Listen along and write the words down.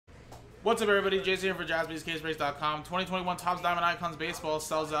What's up, everybody? Jason here for jaspyscasebreaks.com. 2021 Topps Diamond Icons Baseball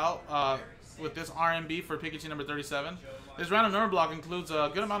sells out with this RNB for Pikachu number 37. This random number block includes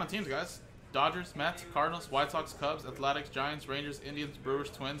a good amount of teams, guys. Dodgers, Mets, Cardinals, White Sox, Cubs, Athletics, Giants, Rangers, Indians, Brewers,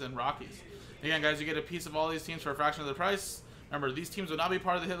 Twins, and Rockies. Again, guys, you get a piece of all these teams for a fraction of the price. Remember, these teams will not be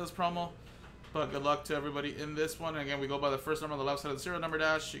part of the hit list promo, but good luck to everybody in this one. And again, we go by the first number on the left side of the serial number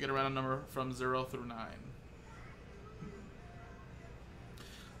dash. You get a random number from 0 through 9.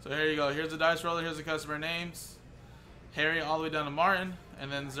 So here you go. Here's the dice roller. Here's the customer names. Harry all the way down to Martin.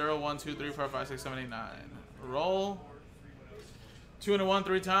 And then 0, 1, 2, 3, 4, 5, 6, 7, 8, 9. Roll. 2 and a 1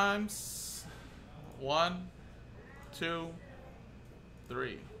 3 times. 1, 2,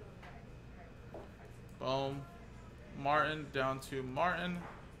 3. Boom. Martin down to Martin.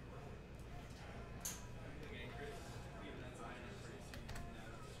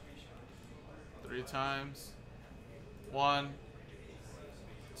 Three times. 1,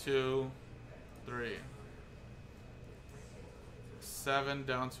 2, 3. 7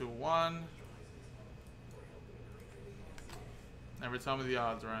 down to 1. Never tell me the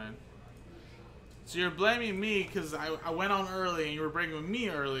odds, Ryan. So you're blaming me because I went on early and you were breaking with me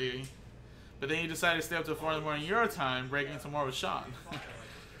early, but then you decided to stay up till 4 in the morning your time, breaking some more with Sean.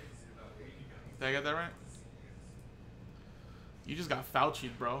 Did I get that right? You just got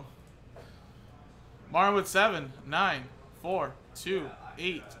Fauci'd, bro. Martin with 7, 9, 4, 2,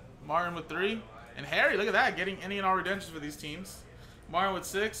 8. Martin with 3. And Harry, look at that, getting any and all redemptions for these teams. Martin with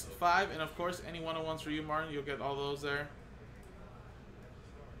 6, 5, and of course any 101s for you, Martin. You'll get all those there.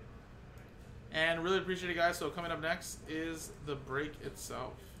 And really appreciate it, guys. So coming up next is the break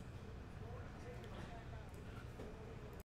itself.